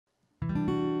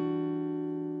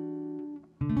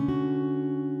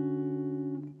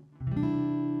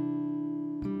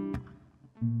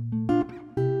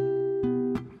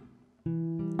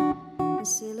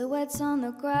footprints on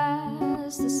the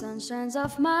grass, the sun shines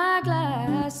off my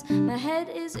glass. My head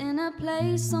is in a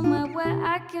place somewhere where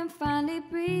I can finally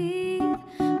breathe.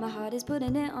 My heart is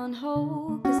putting it on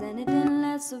hold, cause anything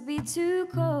less will be too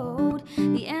cold.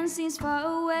 The end seems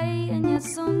far away and yet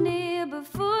so near, but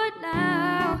for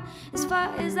now, as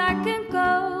far as I can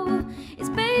go, it's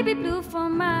baby blue for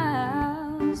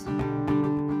miles.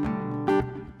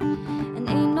 And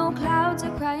ain't no clouds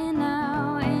are crying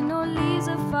now, ain't no leaves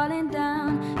are falling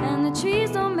down, and the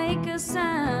trees don't make a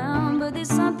sound, but there's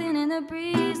something in the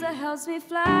breeze that helps me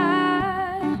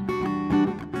fly.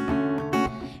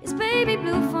 It's baby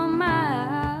blue for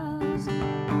miles.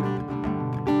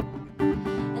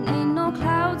 And ain't no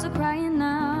clouds are crying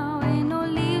now, ain't no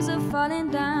leaves are falling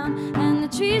down, and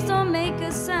the trees don't make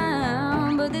a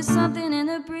sound, but there's something in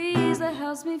the breeze that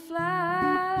helps me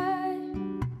fly.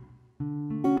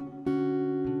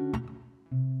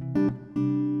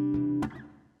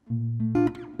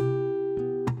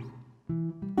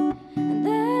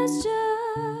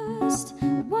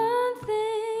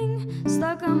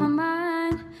 Stuck on my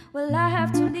mind, will I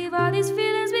have to leave all these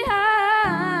feelings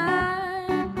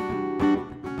behind?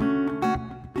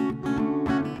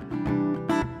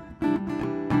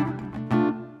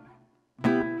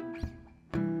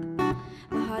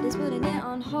 My heart is putting it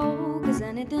on hold, cause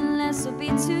anything less will be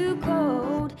too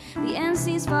cold. The end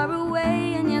seems far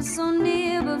away and yet so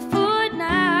near, but for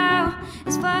now,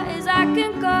 as far as I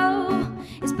can go,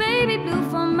 it's baby blue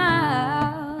for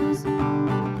miles.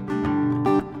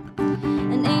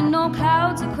 No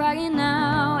clouds are crying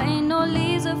now, ain't no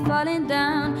leaves are falling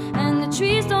down, and the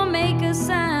trees don't make a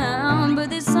sound, but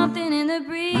there's something in the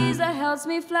breeze that helps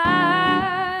me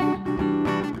fly.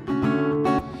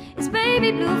 It's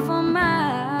baby blue for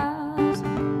miles.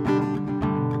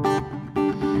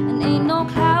 And ain't no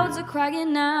clouds are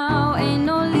crying now, ain't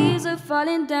no leaves are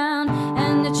falling down,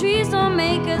 and the trees don't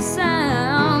make a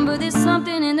sound, but there's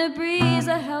something in the breeze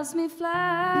that helps me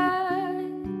fly.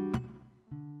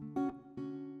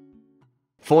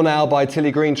 For Now by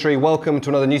Tilly Greentree. Welcome to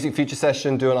another Nusic Future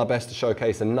Session, doing our best to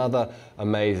showcase another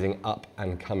amazing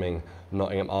up-and-coming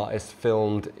Nottingham artist,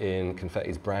 filmed in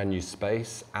Confetti's brand new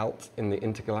space out in the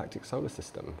intergalactic solar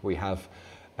system. We have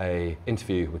an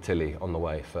interview with Tilly on the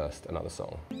way. First, another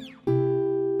song.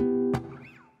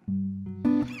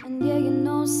 And yeah, you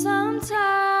know,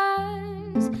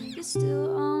 sometimes you're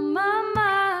still on my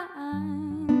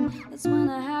mind. That's when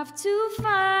I have to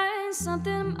find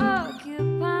something to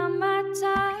occupy my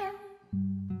time.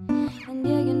 And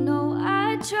yeah, you know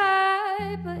I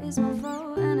try, but it's my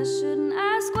fault and I shouldn't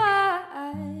ask why.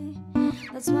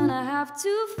 That's when I have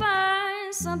to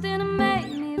find something to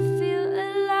make me feel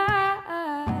alive.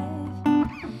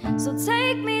 So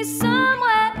take me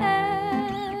somewhere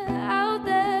out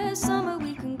there, somewhere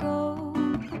we can go,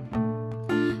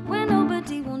 where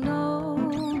nobody will know,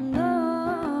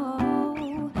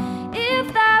 no.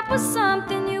 If that was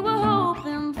something you were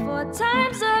hoping for,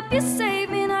 time's up, you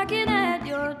saved me knocking at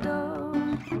your door.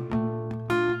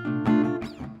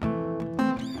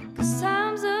 'Cause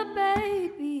time's up,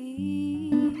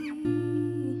 baby.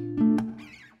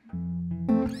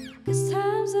 'Cause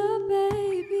time's up,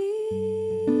 baby.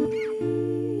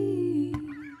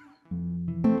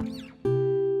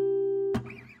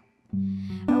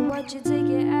 I watch you take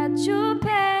it at your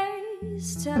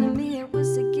pace, telling me it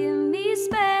was to give me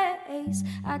space.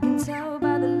 I can tell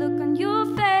by the look on your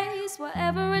face,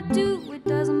 whatever I do, it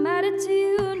doesn't matter to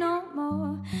you no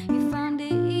more. You found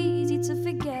it easy to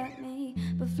forget me,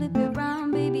 but flip it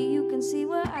round, baby, you can see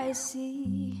what I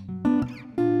see.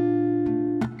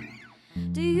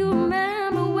 Do you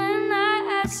remember when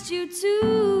I asked you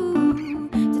to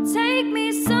take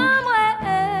me somewhere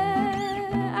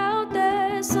out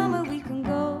there, somewhere we can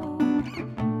go,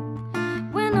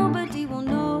 where nobody will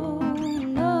know,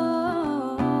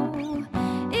 no.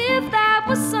 If that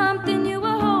was something you were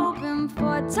hoping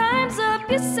for, time's up,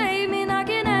 you saved me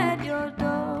knocking at your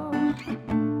door.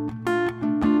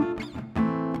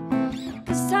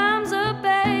 'Cause time's up,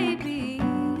 baby,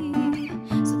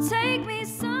 so take me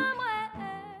somewhere.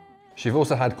 You've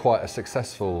also had quite a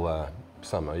successful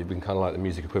summer. You've been kind of like the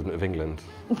music equivalent of England.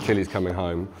 Tilly's coming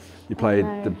home. You played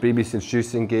the BBC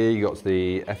Introducing gig, you got to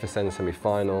the FSN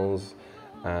semi-finals,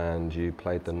 and you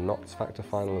played the Knots Factor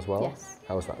final as well. Yes.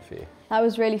 How was that for you? That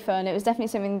was really fun. It was definitely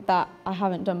something that I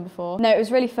haven't done before. No, it was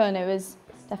really fun. It was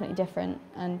definitely different,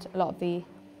 and a lot of the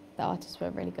artists were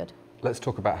really good. Let's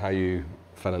talk about how you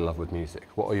fell in love with music.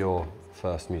 What are your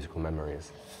first musical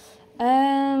memories?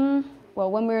 Well,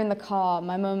 when we were in the car,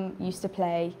 my mum used to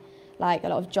play like a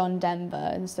lot of John Denver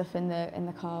and stuff in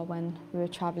the car when we were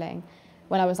travelling,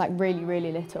 when I was like really,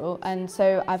 really little. And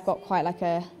so I've got quite like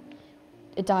a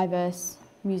diverse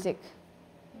music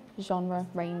genre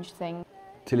range thing.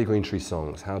 Tilly Greentree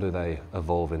songs, how do they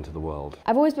evolve into the world?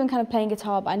 I've always been kind of playing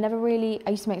guitar, but I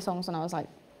used to make songs when I was like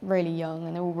really young,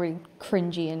 and they were all really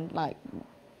cringy and like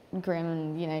grim,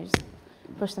 and you know, just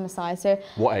push them aside. So.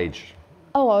 What age?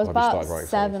 Oh, I was Have you about started writing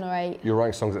 7 songs? or 8. You were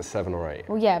writing songs at 7 or 8?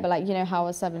 Well, yeah, but like, you know how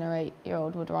a 7 or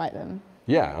 8-year-old would write them.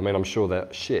 Yeah, I mean, I'm sure they're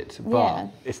shit, but Yeah.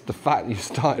 it's the fact that you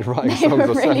started writing songs at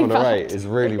really 7 or bad. 8 is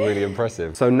really, really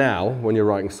impressive. So now, when you're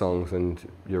writing songs and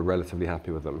you're relatively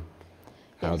happy with them,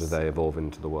 how do Yes. they evolve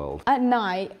into the world? At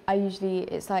night,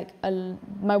 it's like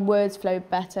my words flow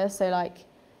better, so like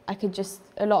I could just,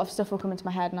 a lot of stuff will come into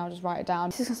my head and I'll just write it down.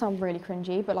 This is gonna sound really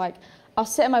cringy, but like I'll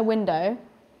sit at my window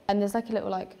and there's like a little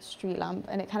like street lamp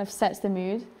and it kind of sets the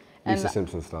mood. Lisa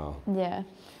Simpson style. Yeah,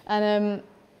 and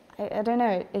I don't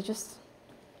know, it just,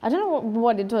 I don't know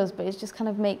what it does, but it just kind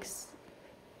of makes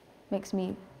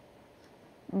me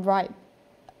write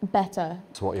better.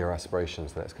 So what are your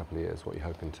aspirations the next couple of years? What are you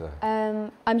hoping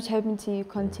to? I'm just hoping to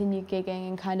continue gigging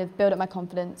and kind of build up my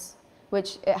confidence,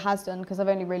 which it has done because I've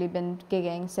only really been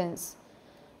gigging since,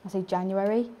 I say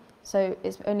January. So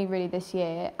it's only really this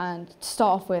year, and to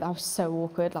start off with, I was so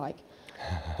awkward, like,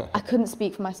 I couldn't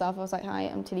speak for myself. I was like, hi,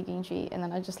 I'm Tilly Greentree, and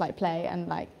then I'd just like play, and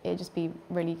like, it'd just be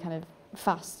really kind of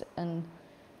fast, and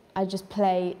I'd just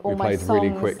play all my songs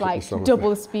really like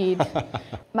double speed.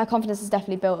 My confidence has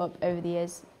definitely built up over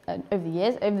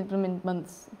the blooming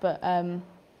months, but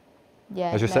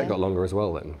yeah. Has your set got longer as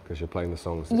well then? Because you're playing the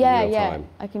songs in Yeah, real yeah. time?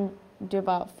 I can do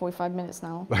about 45 minutes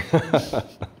now.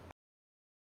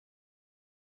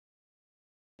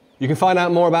 You can find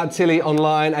out more about Tilly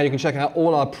online, and you can check out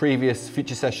all our previous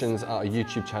Future Sessions at our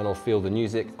YouTube channel, Feel the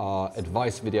Music. Our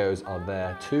advice videos are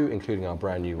there too, including our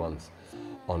brand new ones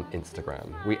on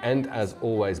Instagram. We end, as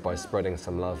always, by spreading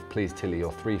some love. Please, Tilly,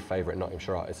 your 3 favourite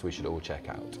Nottinghamshire artists we should all check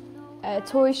out.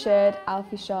 Tori, Sheard,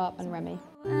 Alfie, Sharp and Remy.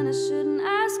 And I shouldn't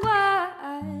ask why.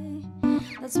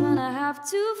 That's when I have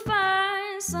to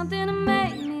find something to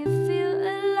make me feel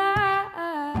alive.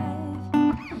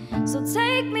 So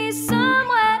take me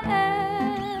somewhere